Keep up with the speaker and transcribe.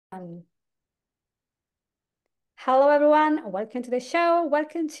Hello everyone, welcome to the show.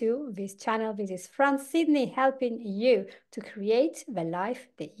 Welcome to this channel. This is Franz, Sidney, helping you to create the life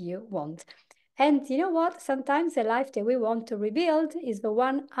that you want. And you know what? Sometimes the life that we want to rebuild is the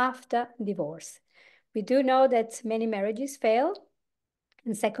one after divorce. We do know that many marriages fail,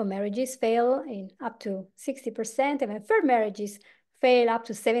 and second marriages fail in up to 60%, and third marriages fail up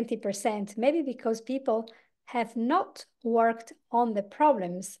to 70%, maybe because people have not worked on the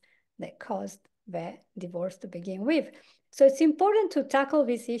problems that caused the divorce to begin with. So it's important to tackle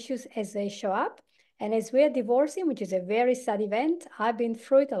these issues as they show up. And as we're divorcing, which is a very sad event, I've been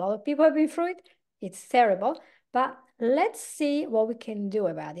through it, a lot of people have been through it, it's terrible, but let's see what we can do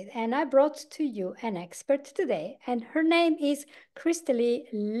about it. And I brought to you an expert today, and her name is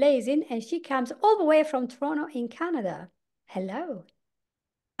Krystallee Lalsin, and she comes all the way from Toronto in Canada. Hello.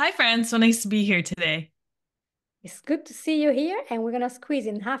 Hi, Franz. So nice to be here today. It's good to see you here, and we're going to squeeze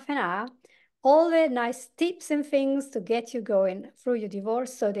in half an hour all the nice tips and things to get you going through your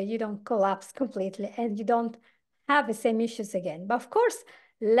divorce so that you don't collapse completely and you don't have the same issues again. But of course,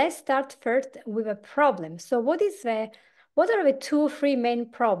 let's start first with a problem. So what are the 2 or 3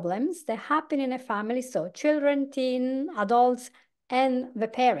 main problems that happen in a family? So children, teen, adults, and the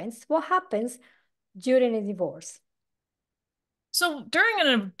parents. What happens during a divorce? So during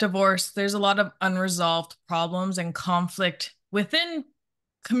a divorce, there's a lot of unresolved problems and conflict within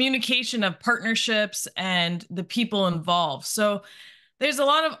communication of partnerships and the people involved. So there's a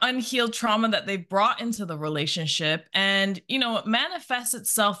lot of unhealed trauma that they've brought into the relationship. And, it manifests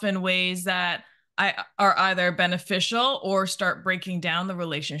itself in ways that are either beneficial or start breaking down the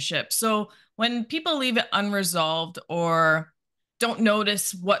relationship. So when people leave it unresolved or don't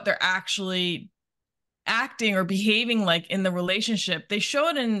notice what they're actually acting or behaving like in the relationship, they show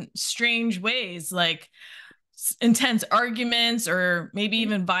it in strange ways, like intense arguments or maybe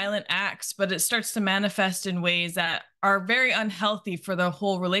even violent acts, but it starts to manifest in ways that are very unhealthy for the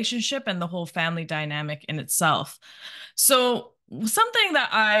whole relationship and the whole family dynamic in itself. So something that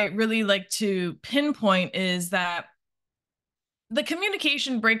I really like to pinpoint is that the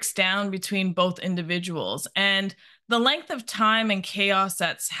communication breaks down between both individuals, and the length of time and chaos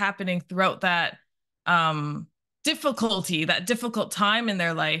that's happening throughout that that difficult time in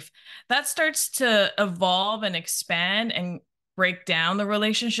their life, that starts to evolve and expand and break down the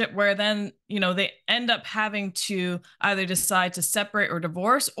relationship, where then, they end up having to either decide to separate or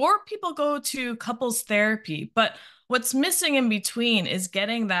divorce, or people go to couples therapy. But what's missing in between is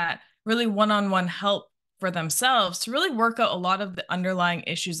getting that really one-on-one help for themselves to really work out a lot of the underlying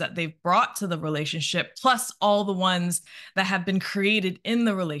issues that they've brought to the relationship, plus all the ones that have been created in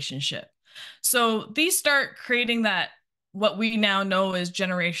the relationship. So these start creating that, what we now know is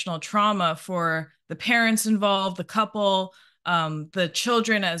generational trauma for the parents involved, the couple, the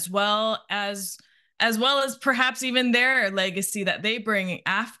children, as well as perhaps even their legacy that they bring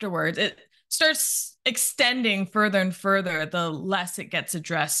afterwards. It starts extending further and further the less it gets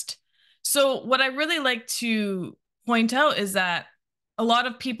addressed. So what I really like to point out is that a lot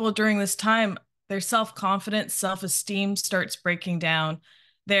of people during this time, their self-confidence, self-esteem starts breaking down.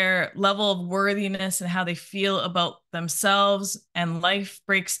 Their level of worthiness and how they feel about themselves and life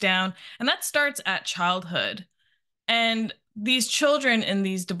breaks down. And that starts at childhood. And these children in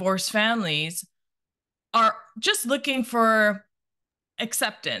these divorced families are just looking for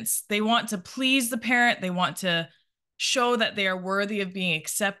acceptance. They want to please the parent. They want to show that they are worthy of being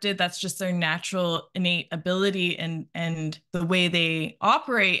accepted. That's just their natural innate ability and the way they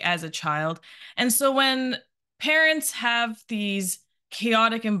operate as a child. And so when parents have these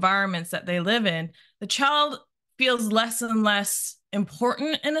chaotic environments that they live in, the child feels less and less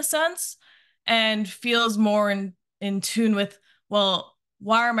important in a sense, and feels more in tune with, well,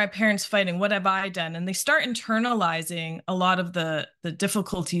 why are my parents fighting? What have I done? And they start internalizing a lot of the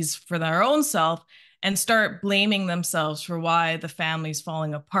difficulties for their own self and start blaming themselves for why the family's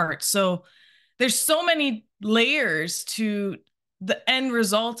falling apart. So there's so many layers to the end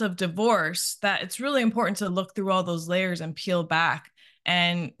result of divorce that it's really important to look through all those layers and peel back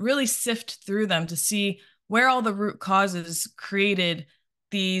and really sift through them to see where all the root causes created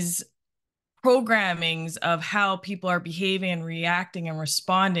these programmings of how people are behaving and reacting and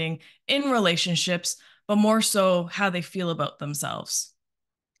responding in relationships, but more so how they feel about themselves.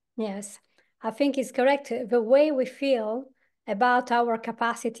 Yes, I think it's correct. The way we feel about our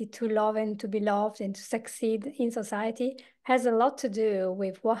capacity to love and to be loved and to succeed in society has a lot to do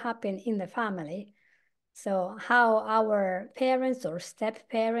with what happened in the family. So how our parents or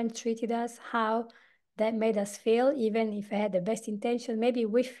step-parents treated us, how that made us feel, even if we had the best intention, maybe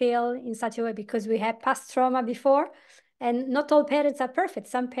we feel in such a way because we had past trauma before. And not all parents are perfect.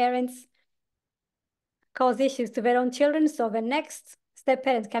 Some parents cause issues to their own children. So the next step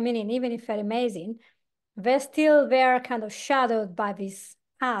parents coming in, even if they're amazing, they're kind of shadowed by this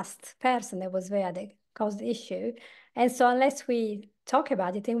past person that was there that caused the issue. And so unless we talk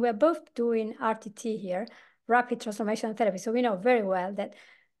about it, and we're both doing RTT here, rapid transformational therapy, so we know very well that,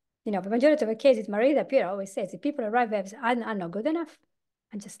 you know, the majority of the cases, Marita Peer always says, if people arrive there, I'm not good enough.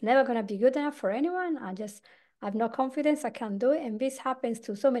 I'm just never going to be good enough for anyone. I have no confidence. I can't do it. And this happens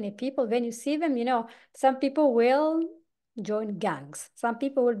to so many people. When you see them, you know, some people will join gangs. Some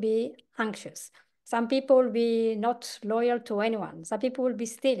people will be anxious. Some people will be not loyal to anyone. Some people will be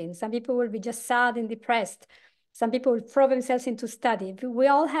stealing. Some people will be just sad and depressed. Some people will throw themselves into study. We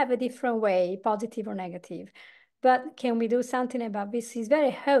all have a different way, positive or negative. But can we do something about this? Is there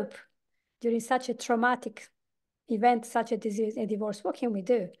a hope during such a traumatic event, such a disease, a divorce? What can we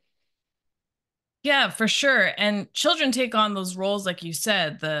do? Yeah, for sure. And children take on those roles, like you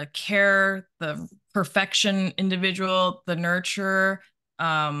said, the care, the perfection individual, the nurturer,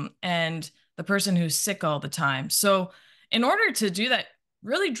 and the person who's sick all the time. So, in order to do that,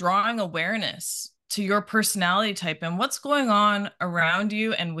 really drawing awareness to your personality type and what's going on around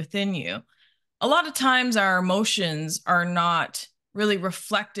you and within you. A lot of times, our emotions are not really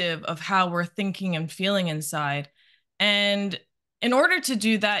reflective of how we're thinking and feeling inside. And in order to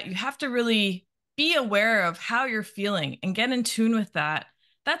do that, you have to really be aware of how you're feeling and get in tune with that.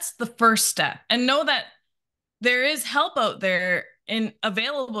 That's the first step. And know that there is help out there and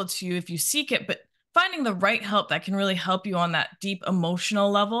available to you if you seek it, but finding the right help that can really help you on that deep emotional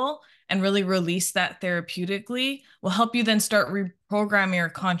level and really release that therapeutically will help you then start reprogramming your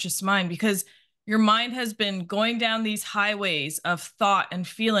conscious mind, because your mind has been going down these highways of thought and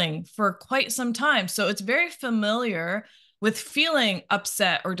feeling for quite some time. So it's very familiar with feeling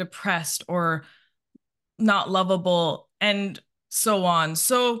upset or depressed or not lovable and so on.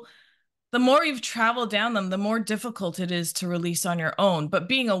 So the more you've traveled down them, the more difficult it is to release on your own. But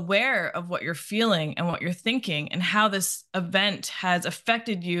being aware of what you're feeling and what you're thinking and how this event has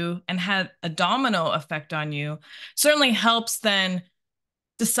affected you and had a domino effect on you certainly helps then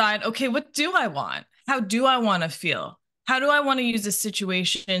decide, okay, what do I want? How do I want to feel? How do I want to use this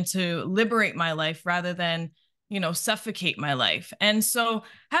situation to liberate my life rather than, suffocate my life? And so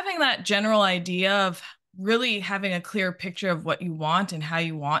having that general idea of really having a clear picture of what you want and how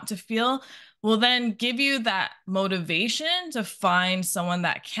you want to feel will then give you that motivation to find someone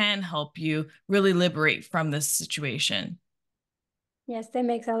that can help you really liberate from this situation. Yes, that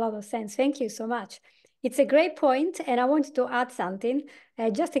makes a lot of sense. Thank you so much. It's a great point, and I wanted to add something.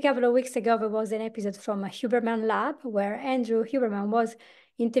 Just a couple of weeks ago, there was an episode from a Huberman Lab where Andrew Huberman was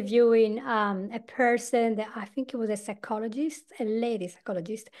interviewing a person that I think it was a psychologist, a lady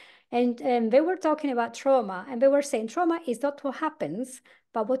psychologist, and they were talking about trauma, and they were saying trauma is not what happens,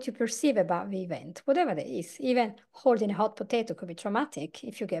 but what you perceive about the event, whatever it is. Even holding a hot potato could be traumatic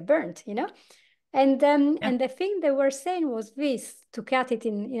if you get burnt, you know? And Yeah. the thing they were saying was this, to cut it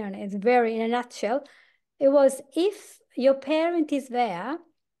in, it's very in a nutshell. It was, if your parent is there,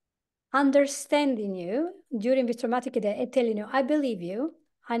 understanding you during this traumatic day and telling you, I believe you,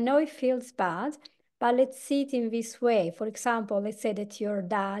 I know it feels bad, but let's see it in this way. For example, let's say that your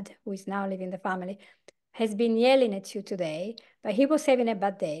dad, who is now leaving the family, has been yelling at you today, but he was having a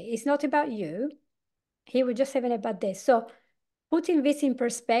bad day. It's not about you. He was just having a bad day. So putting this in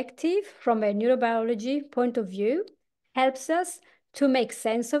perspective from a neurobiology point of view helps us to make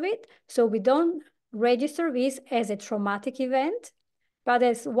sense of it, so we don't register this as a traumatic event, but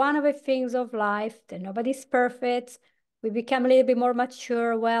as one of the things of life, that nobody's perfect. We become a little bit more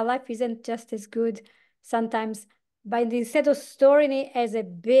mature. Well, life isn't just as good sometimes, but instead of storing it as a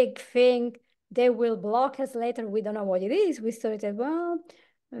big thing they will block us later, we don't know what it is, we store it as, well,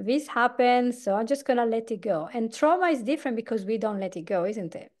 this happens, so I'm just gonna let it go. And trauma is different because we don't let it go,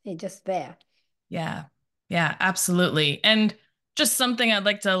 isn't it? It's just there. Yeah. Yeah, absolutely. And just something I'd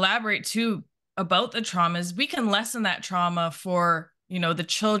like to elaborate too about the trauma is we can lessen that trauma for, the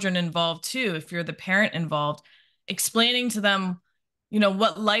children involved too, if you're the parent involved, explaining to them,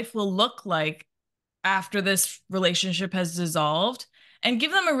 what life will look like after this relationship has dissolved, and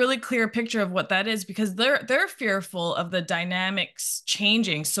give them a really clear picture of what that is, because they're fearful of the dynamics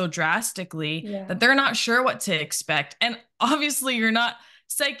changing so drastically Yeah. that they're not sure what to expect. And obviously you're not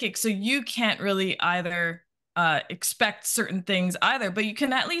psychic, so you can't really either expect certain things either, but you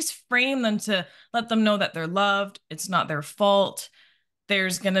can at least frame them to let them know that they're loved, it's not their fault,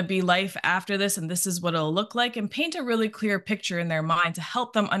 there's going to be life after this, and this is what it'll look like, and paint a really clear picture in their mind to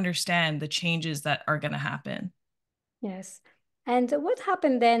help them understand the changes that are going to happen. Yes. And what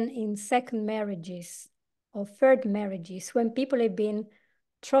happened then in second marriages? or third marriages, when people have been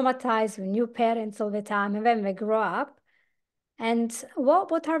traumatized with new parents all the time, and then they grow up. And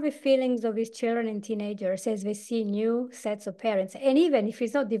what are the feelings of these children and teenagers as they see new sets of parents? And even if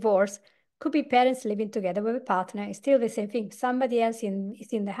it's not divorce, could be parents living together with a partner, it's still the same thing. Somebody else is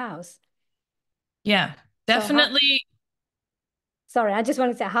in the house. Yeah, So definitely. sorry, I just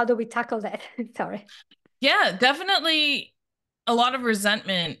want to say, how do we tackle that? Sorry. Yeah, definitely a lot of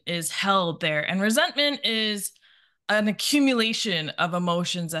resentment is held there. And resentment is an accumulation of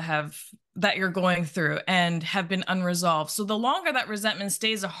emotions that you're going through and have been unresolved. So the longer that resentment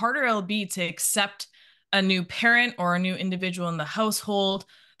stays, the harder it'll be to accept a new parent or a new individual in the household.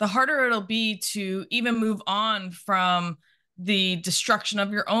 The harder it'll be to even move on from the destruction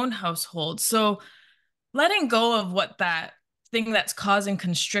of your own household. So letting go of what that thing that's causing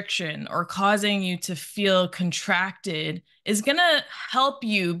constriction or causing you to feel contracted is going to help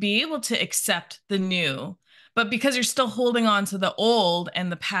you be able to accept the new. But because you're still holding on to the old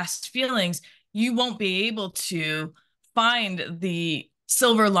and the past feelings, you won't be able to find the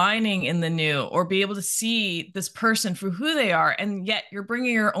silver lining in the new or be able to see this person for who they are. And yet you're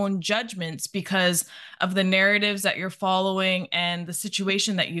bringing your own judgments because of the narratives that you're following and the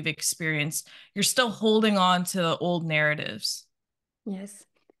situation that you've experienced. You're still holding on to the old narratives. Yes.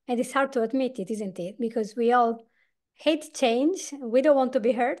 And it's hard to admit it, isn't it? Because we all hate change. We don't want to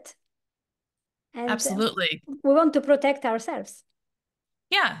be hurt. And Absolutely. we want to protect ourselves.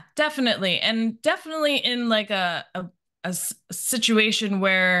 Yeah, definitely. And definitely in like a situation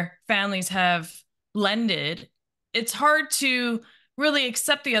where families have blended, it's hard to really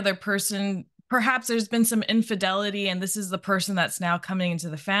accept the other person. Perhaps there's been some infidelity, and this is the person that's now coming into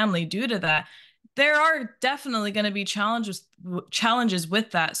the family due to that. There are definitely going to be challenges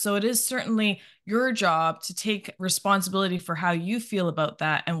with that. So it is certainly your job to take responsibility for how you feel about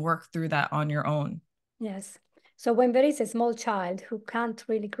that and work through that on your own. Yes. So when there is a small child who can't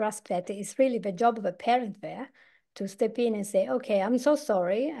really grasp that, it's really the job of a parent there to step in and say, okay, I'm so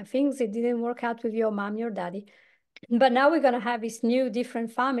sorry. I think it didn't work out with your mom, your daddy. But now we're going to have this new,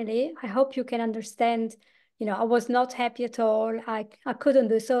 different family. I hope you can understand, I was not happy at all. I couldn't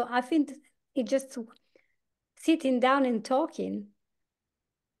do so. I think it just sitting down and talking,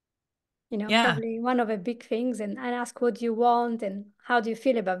 Yeah. probably one of the big things, and ask what you want and how do you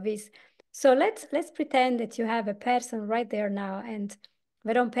feel about this. So let's pretend that you have a person right there now, and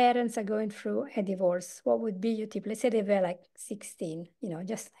their own parents are going through a divorce. What would be your tip? Let's say they were like 16,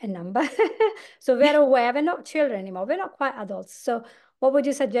 just a number. So they're aware, they're not children anymore, they're not quite adults. So what would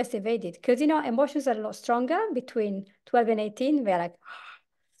you suggest if they did? Because emotions are a lot stronger between 12 and 18. They're like,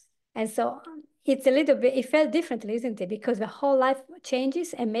 and so it's a little bit, it felt differently, isn't it? Because the whole life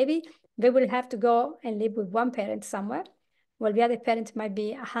changes, and maybe they will have to go and live with one parent somewhere, while the other parent might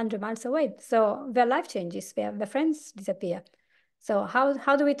be 100 miles away. So their life changes, their friends disappear. So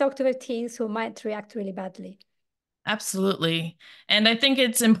how do we talk to the teens who might react really badly? Absolutely. And I think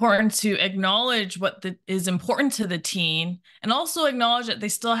it's important to acknowledge what is important to the teen and also acknowledge that they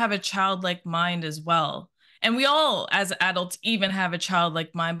still have a childlike mind as well. And we all, as adults, even have a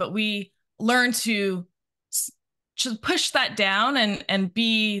childlike mind, but we learn to push that down and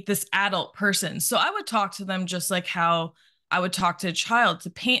be this adult person. So I would talk to them just like how I would talk to a child to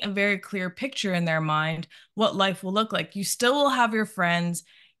paint a very clear picture in their mind what life will look like. You still will have your friends.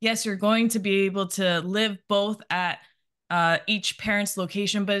 Yes, you're going to be able to live both at each parent's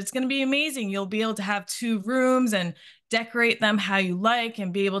location, but it's going to be amazing. You'll be able to have two rooms and decorate them how you like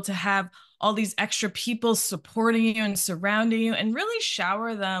and be able to have all these extra people supporting you and surrounding you and really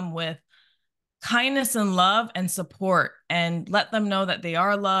shower them with kindness and love and support and let them know that they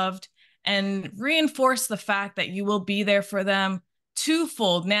are loved and reinforce the fact that you will be there for them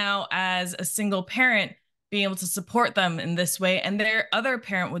twofold now as a single parent being able to support them in this way and their other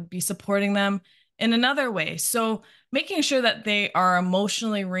parent would be supporting them in another way. So making sure that they are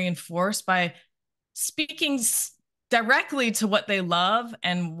emotionally reinforced by speaking directly to what they love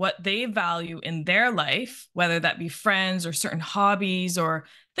and what they value in their life, whether that be friends or certain hobbies or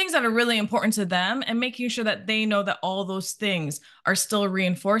things that are really important to them, and making sure that they know that all those things are still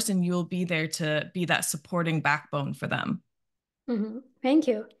reinforced and you'll be there to be that supporting backbone for them. Mm-hmm. Thank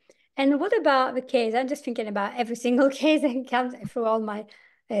you. And what about the case? I'm just thinking about every single case that comes through all my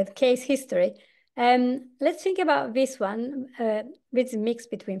case history. Let's think about this one, with a mix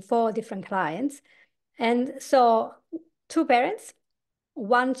between four different clients. And so two parents,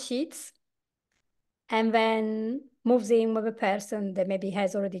 one cheats and then moves in with a person that maybe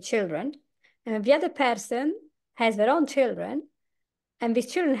has already children. And the other person has their own children. And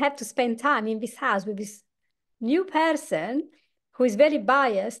these children have to spend time in this house with this new person who is very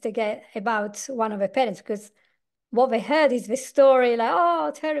biased about one of the parents, because what they heard is the story like,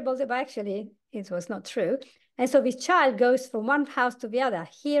 oh, terrible, but actually it was not true. And so this child goes from one house to the other,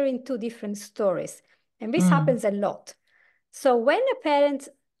 hearing two different stories. And this happens a lot. So when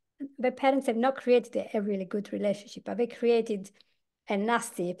the parents have not created a really good relationship, but they created a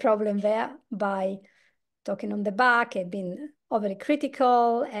nasty problem there by talking on the back and being overly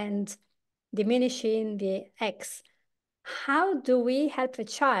critical and diminishing the ex. How do we help a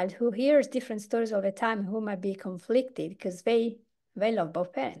child who hears different stories all the time, who might be conflicted because they love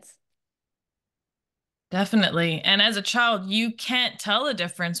both parents? Definitely. And as a child, you can't tell the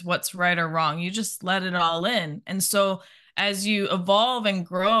difference what's right or wrong. You just let it all in. And so as you evolve and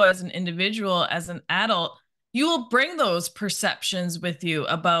grow as an individual, as an adult, you will bring those perceptions with you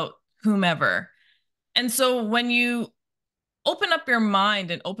about whomever. And so when you open up your mind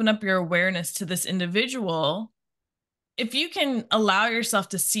and open up your awareness to this individual, if you can allow yourself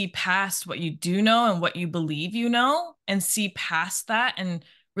to see past what you do know and what you believe you know, and see past that and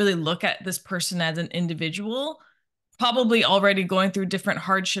really look at this person as an individual, probably already going through different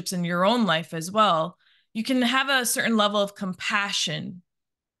hardships in your own life as well, you can have a certain level of compassion.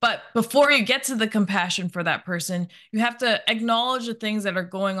 But before you get to the compassion for that person, you have to acknowledge the things that are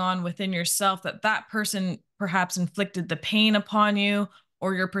going on within yourself, that that person perhaps inflicted the pain upon you,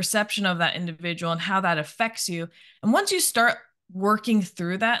 or your perception of that individual and how that affects you. And once you start working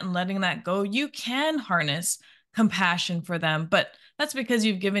through that and letting that go, you can harness compassion for them. But that's because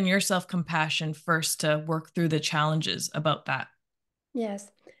you've given yourself compassion first to work through the challenges about that.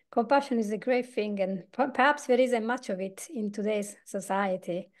 Yes, compassion is a great thing, and perhaps there isn't much of it in today's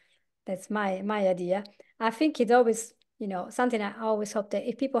society. That's my idea. I think it always, something I always hope that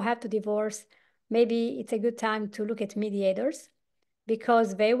if people have to divorce, maybe it's a good time to look at mediators,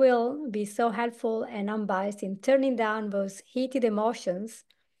 because they will be so helpful and unbiased in turning down those heated emotions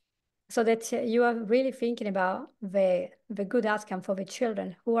so that you are really thinking about the good outcome for the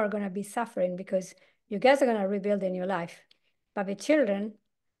children who are going to be suffering, because you guys are going to rebuild a new life. But the children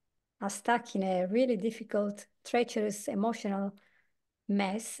are stuck in a really difficult, treacherous, emotional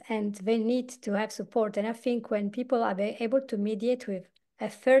mess, and they need to have support. And I think when people are able to mediate with a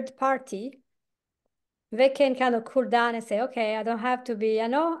third party, they can kind of cool down and say, okay, I don't have to be, I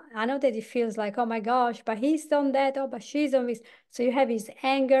know that it feels like, oh my gosh, but he's done that, oh, but she's on this. So you have his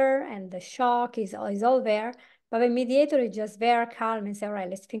anger and the shock is all there. But the mediator is just there, calm, and say, all right,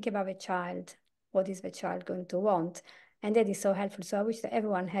 let's think about the child. What is the child going to want? And that is so helpful. So I wish that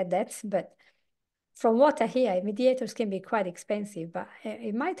everyone had that. But from what I hear, mediators can be quite expensive, but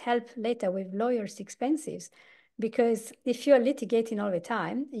it might help later with lawyers' expenses, because if you're litigating all the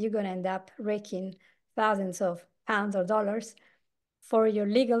time, you're going to end up raking thousands of pounds or dollars for your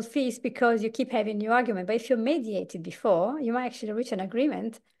legal fees because you keep having new argument. But if you mediated before, you might actually reach an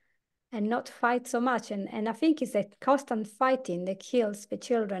agreement and not fight so much. And I think it's that constant fighting that kills the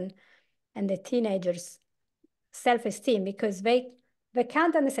children and the teenagers' self-esteem, because they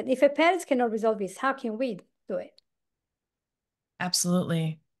can't understand. If a parents cannot resolve this, how can we do it?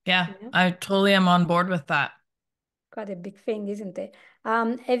 Absolutely. Yeah, You know? I totally am on board with that. Quite a big thing, isn't it?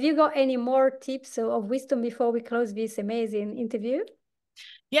 Have you got any more tips of wisdom before we close this amazing interview?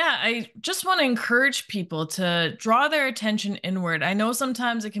 Yeah, I just want to encourage people to draw their attention inward. I know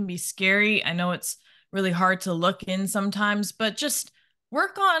sometimes it can be scary. I know it's really hard to look in sometimes, but just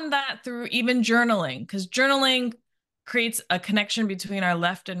work on that through even journaling, because journaling creates a connection between our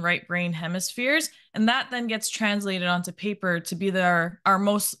left and right brain hemispheres. And that then gets translated onto paper to be our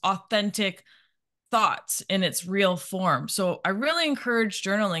most authentic thoughts in its real form. So I really encourage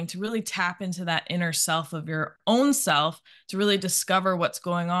journaling to really tap into that inner self of your own self, to really discover what's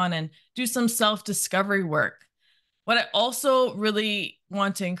going on and do some self-discovery work. What I also really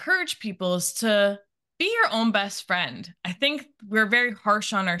want to encourage people is to be your own best friend. I think we're very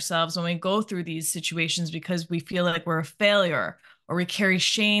harsh on ourselves when we go through these situations because we feel like we're a failure, or we carry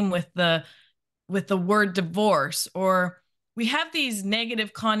shame with the word divorce, or we have these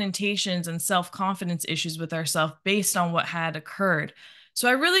negative connotations and self-confidence issues with ourselves based on what had occurred. So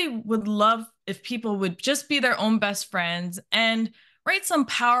I really would love if people would just be their own best friends and write some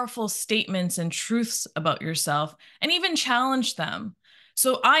powerful statements and truths about yourself and even challenge them.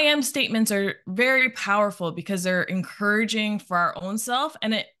 So I am statements are very powerful because they're encouraging for our own self,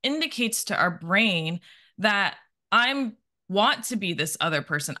 and it indicates to our brain that I'm want to be this other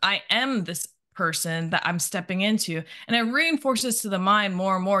person. I am this person that I'm stepping into. And it reinforces to the mind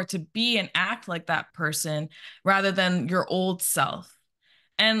more and more to be and act like that person rather than your old self.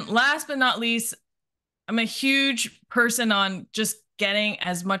 And last but not least, I'm a huge person on just getting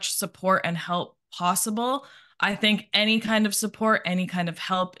as much support and help possible. I think any kind of support, any kind of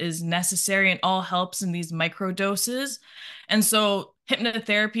help is necessary, and all helps in these micro doses. And so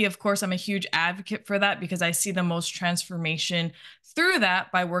hypnotherapy, of course, I'm a huge advocate for that because I see the most transformation through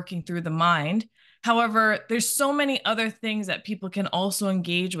that by working through the mind. However, there's so many other things that people can also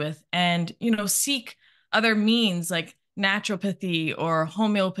engage with and, seek other means like naturopathy or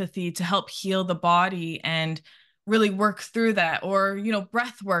homeopathy to help heal the body and really work through that, or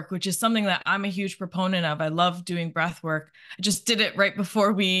breath work, which is something that I'm a huge proponent of. I love doing breath work. I just did it right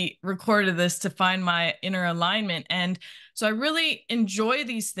before we recorded this to find my inner alignment, and so I really enjoy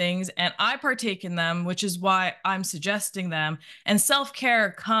these things and I partake in them, which is why I'm suggesting them. And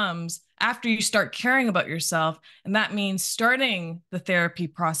self-care comes after you start caring about yourself, and that means starting the therapy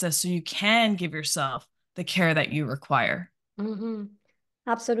process so you can give yourself the care that you require. Mm-hmm.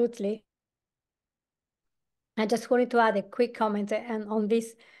 Absolutely. I just wanted to add a quick comment on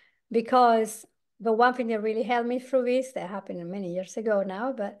this, because the one thing that really helped me through this, that happened many years ago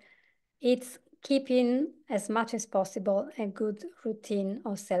now, but it's keeping as much as possible a good routine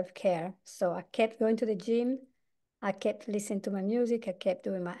of self-care. So I kept going to the gym, I kept listening to my music, I kept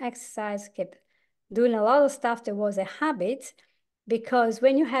doing my exercise, kept doing a lot of stuff that was a habit, because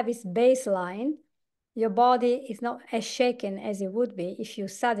when you have this baseline, your body is not as shaken as it would be if you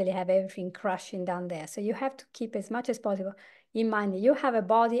suddenly have everything crashing down there. So you have to keep as much as possible in mind that you have a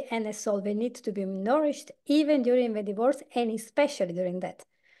body and a soul that need to be nourished even during the divorce, and especially during that,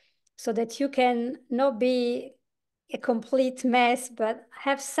 so that you can not be a complete mess, but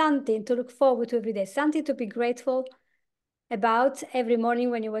have something to look forward to every day, something to be grateful about every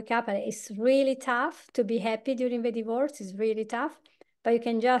morning when you wake up. And it's really tough to be happy during the divorce. It's really tough. But you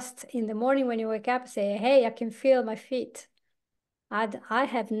can just, in the morning when you wake up, say, hey, I can feel my feet. I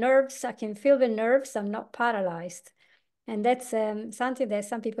have nerves. I can feel the nerves. I'm not paralyzed. And that's something that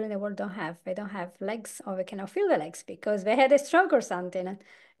some people in the world don't have. They don't have legs, or they cannot feel the legs because they had a stroke or something. And,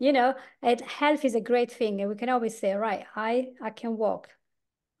 health is a great thing. And we can always say, right, I can walk.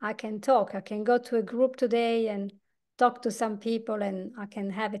 I can talk. I can go to a group today and talk to some people, and I can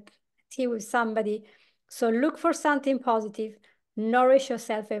have a tea with somebody. So look for something positive, nourish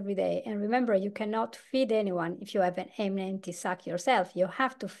yourself every day. And remember, you cannot feed anyone if you have an empty sack yourself. You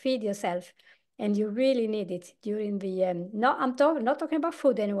have to feed yourself, and you really need it during the, not talking about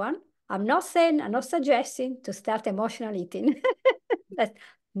food, anyone. I'm not suggesting to start emotional eating. That's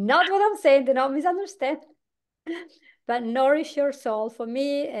not what I'm saying, do not misunderstand. But nourish your soul. For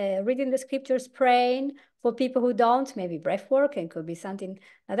me, reading the scriptures, praying. For people who don't, maybe breath work, and could be something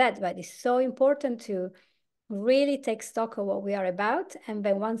like that. But it's so important to really take stock of what we are about. And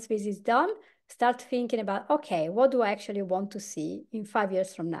then once this is done, start thinking about, okay, what do I actually want to see in 5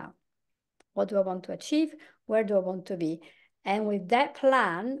 years from now? What do I want to achieve? Where do I want to be? And with that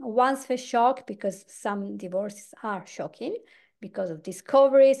plan, once the shock, because some divorces are shocking because of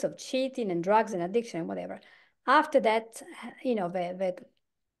discoveries of cheating and drugs and addiction and whatever. After that,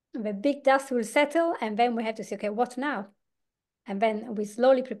 the big dust will settle, and then we have to say, okay, what now? And then we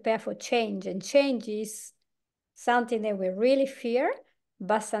slowly prepare for change. And change is something that we really fear,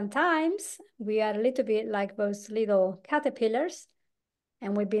 but sometimes we are a little bit like those little caterpillars,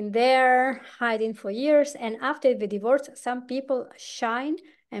 and we've been there hiding for years. And after the divorce, some people shine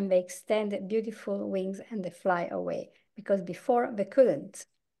and they extend beautiful wings and they fly away, because before they couldn't.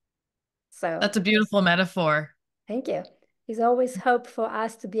 So That's a beautiful metaphor. thank you. There's always hope for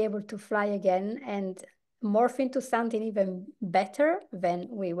us to be able to fly again and morph into something even better than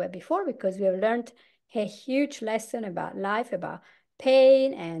we were before, because we have learned a huge lesson about life, about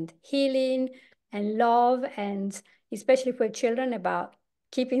pain and healing and love, and especially for children, about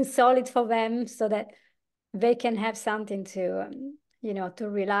keeping solid for them so that they can have something to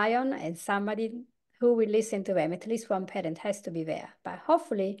rely on, and somebody who will listen to them. At least one parent has to be there. But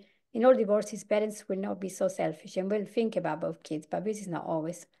hopefully, in all divorces, parents will not be so selfish and will think about both kids, but this is not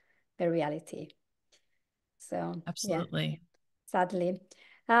always the reality. So, yeah, Absolutely. sadly.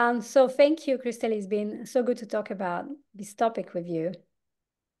 So thank you, Krystallee. It's been so good to talk about this topic with you.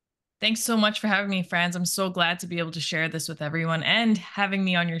 Thanks so much for having me, Franz. I'm so glad to be able to share this with everyone and having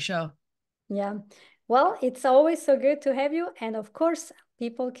me on your show. Yeah. Well, it's always so good to have you. And of course,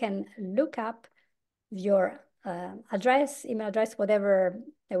 people can look up your address, email address, whatever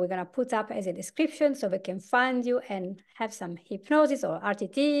that we're going to put up as a description, so they can find you and have some hypnosis or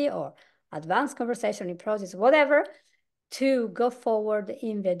RTT or advanced conversation hypnosis, whatever, to go forward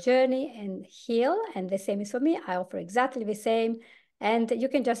in their journey and heal. And the same is for me. I offer exactly the same. And you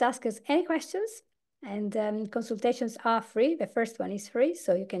can just ask us any questions. And consultations are free. The first one is free.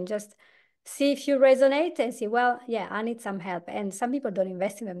 So you can just see if you resonate and see, well, yeah, I need some help. And some people don't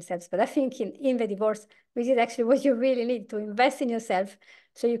invest in themselves, but I think in the divorce, which is actually what you really need, to invest in yourself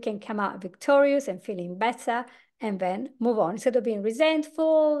so you can come out victorious and feeling better, and then move on. Instead of being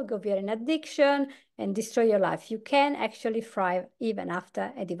resentful, go via an addiction and destroy your life. You can actually thrive even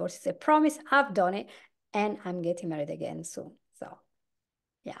after a divorce. It's a promise. I've done it, and I'm getting married again soon. So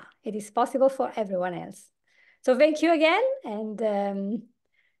yeah, it is possible for everyone else. So thank you again. And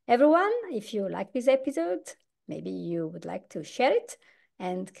everyone, if you like this episode, maybe you would like to share it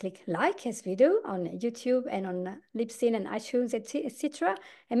and click like, as we do on YouTube and on Libsyn and iTunes, etc.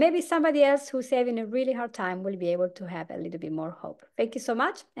 And maybe somebody else who's having a really hard time will be able to have a little bit more hope. Thank you so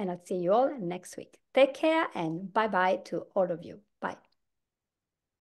much, and I'll see you all next week. Take care, and bye-bye to all of you.